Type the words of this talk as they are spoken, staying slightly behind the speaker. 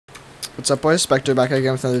What's up, boys? Spectre back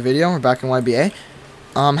again with another video. We're back in YBA.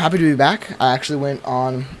 Happy to be back. I actually went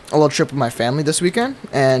on a little trip with my family this weekend,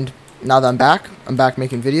 and now that I'm back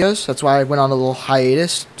making videos. That's why I went on a little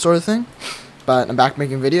hiatus sort of thing. But I'm back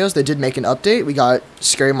making videos. They did make an update. We got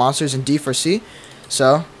Scary Monsters in D4C.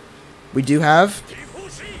 So, we do have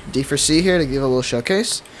D4C here to give a little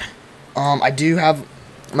showcase. I do have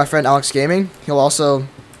my friend Alex Gaming. He'll also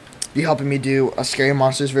be helping me do a Scary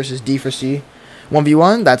Monsters versus D4C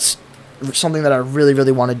 1v1. That's something that I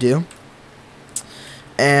really want to do.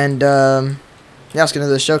 And yeah, let's get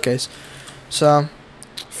into the showcase. So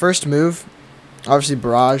first move, obviously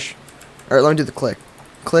barrage. Alright, let me do the click.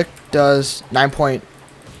 Click does 9.9.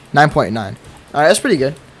 Alright, that's pretty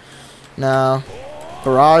good. Now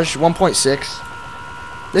barrage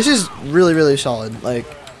 1.6. This is really solid. Like,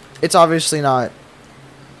 it's obviously not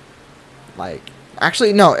like,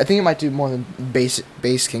 actually no, I think it might do more than base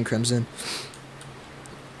King Crimson.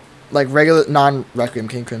 Like regular non-Requiem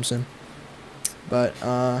King Crimson. But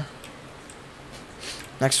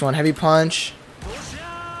next one, heavy punch,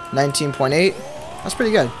 19.8. That's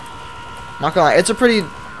pretty good. Not gonna lie, it's a pretty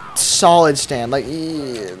solid stand. Like,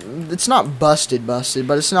 it's not busted, but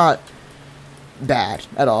it's not bad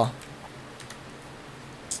at all.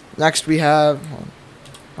 Next we have, oh,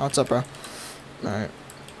 what's up, bro? All right,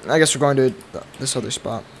 I guess we're going to this other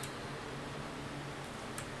spot.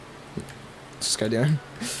 What's this guy doing?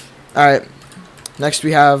 All right, next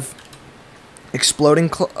we have exploding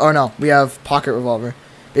we have pocket revolver.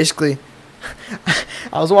 Basically,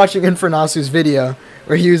 I was watching Infernasu's video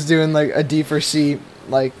where he was doing like a D4C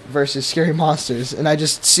like versus Scary Monsters, and I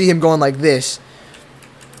just see him going like this.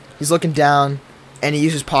 He's looking down, and he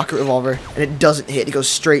uses pocket revolver, and it doesn't hit. It goes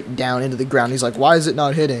straight down into the ground. He's like, "Why is it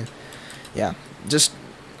not hitting?" Yeah, just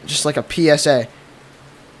like a PSA.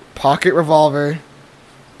 Pocket revolver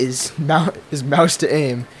is mouse to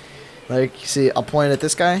aim. Like, you see, I'll point at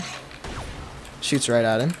this guy. Shoots right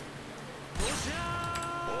at him.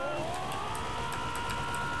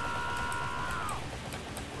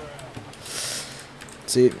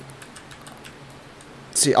 See,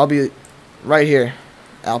 I'll be right here.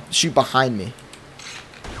 I'll shoot behind me.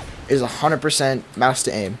 It is 100% mouse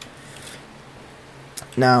to aim.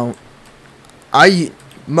 Now, I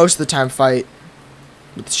most of the time fight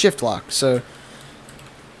with shift lock, so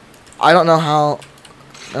I don't know how.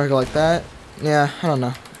 I go like that. Yeah, I don't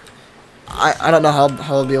know. I don't know how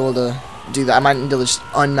I'll be able to do that. I might need to just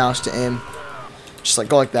unmouse to aim. Just like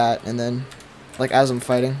go like that, and then like as I'm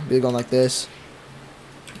fighting, be going like this.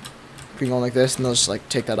 Be going like this, and they'll just like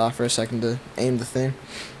take that off for a second to aim the thing.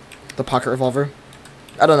 The pocket revolver.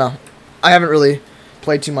 I don't know. I haven't really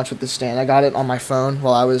played too much with this stand. I got it on my phone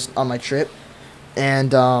while I was on my trip,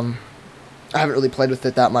 and I haven't really played with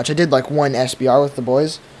it that much. I did like one SBR with the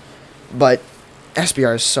boys, but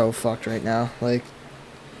SBR is so fucked right now. Like,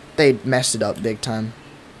 they messed it up big time.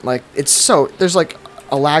 Like, it's so, there's like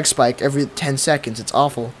a lag spike every 10 seconds. It's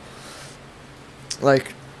awful.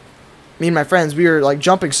 Like, me and my friends, we were like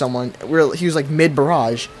jumping someone. He was like mid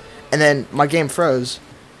barrage, and then my game froze.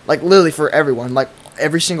 Like, literally for everyone. Like,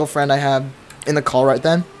 every single friend I have in the call right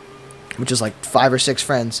then, which is like 5 or 6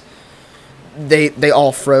 friends, they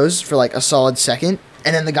all froze for like a solid second,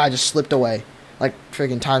 and then the guy just slipped away. Like,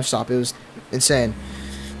 freaking time stop. It was insane.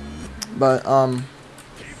 But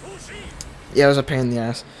yeah, it was a pain in the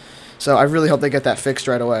ass. So I really hope they get that fixed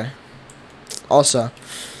right away. Also,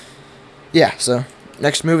 yeah, so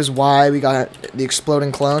next move is Y. We got the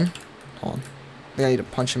exploding clone. Hold on. I think I need to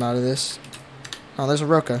punch him out of this. Oh, there's a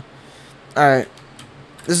Roka. Alright.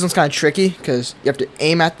 This one's kind of tricky because you have to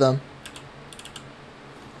aim at them.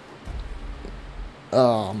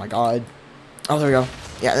 Oh my god. Oh, there we go.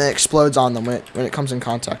 Yeah, and it explodes on them when it comes in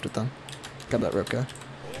contact with them. Got that Roka.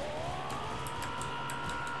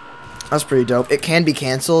 That's pretty dope. It can be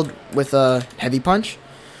cancelled with a heavy punch,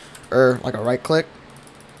 or like a right click.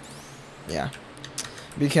 Yeah,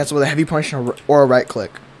 be cancelled with a heavy punch or a right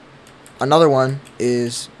click. Another one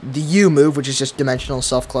is the U move, which is just dimensional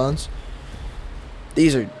self clones.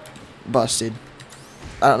 These are busted.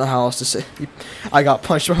 I don't know how else to say. I got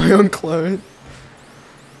punched by my own clone.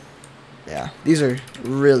 Yeah, these are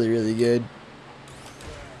really good.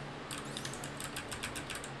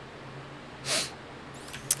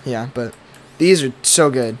 Yeah, but these are so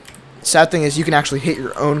good. Sad thing is you can actually hit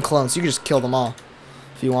your own clones. You can just kill them all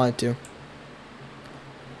if you wanted to.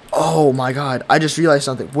 Oh my god, I just realized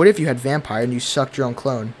something. What if you had vampire and you sucked your own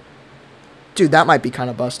clone? Dude, that might be kind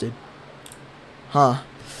of busted. Huh.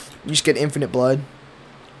 You just get infinite blood.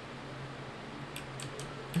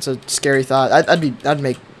 It's a scary thought. I'd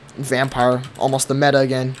make vampire almost the meta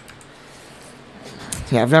again.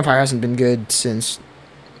 Yeah, vampire hasn't been good since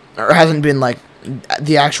or hasn't been like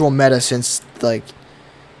the actual meta since they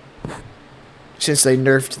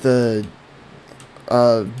nerfed the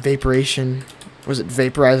vaporation. Was it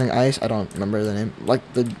vaporizing ice? I don't remember the name.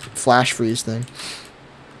 Like the flash freeze thing.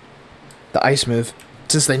 The ice move.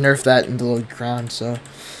 Since they nerfed that in the low ground, so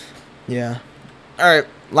yeah. Alright,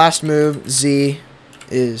 last move, Z,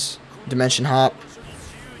 is Dimension Hop.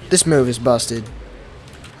 This move is busted.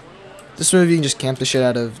 This move you can just camp the shit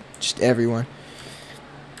out of just everyone.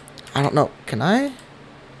 I don't know. Can I?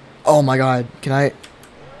 Oh my god. Can I?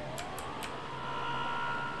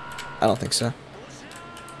 I don't think so.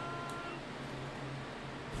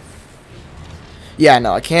 Yeah,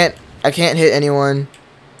 no, I can't hit anyone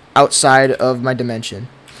outside of my dimension.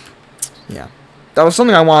 Yeah. That was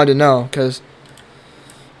something I wanted to know, because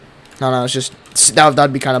no, it's just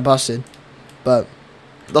that'd be kind of busted. But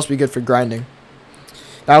that'll be good for grinding.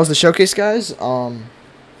 That was the showcase, guys. Let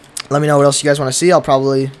me know what else you guys want to see. I'm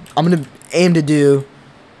gonna aim to do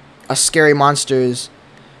a Scary Monsters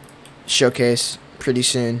showcase pretty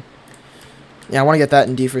soon. Yeah, I want to get that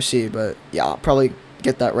in D4C, but yeah, I'll probably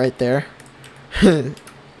get that right there.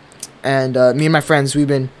 And me and my friends, we've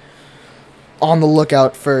been on the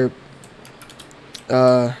lookout for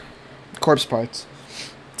corpse parts.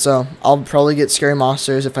 So I'll probably get Scary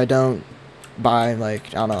Monsters. If I don't, by like,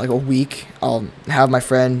 I don't know, like a week, I'll have my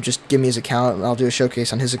friend just give me his account and I'll do a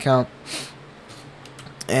showcase on his account.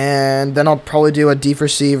 And then I'll probably do a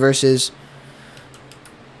D4C versus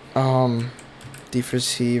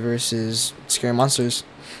Scary Monsters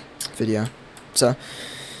video. So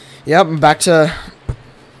yep, I'm back to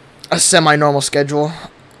a semi-normal schedule.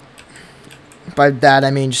 By that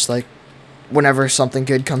I mean just like whenever something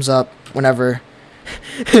good comes up, whenever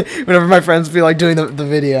my friends feel like doing the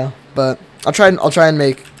video. But I'll try and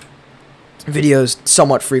make videos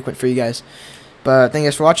somewhat frequent for you guys. But thank you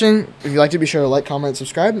guys for watching. If you liked it, be sure to like, comment, and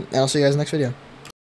subscribe, and I'll see you guys in the next video.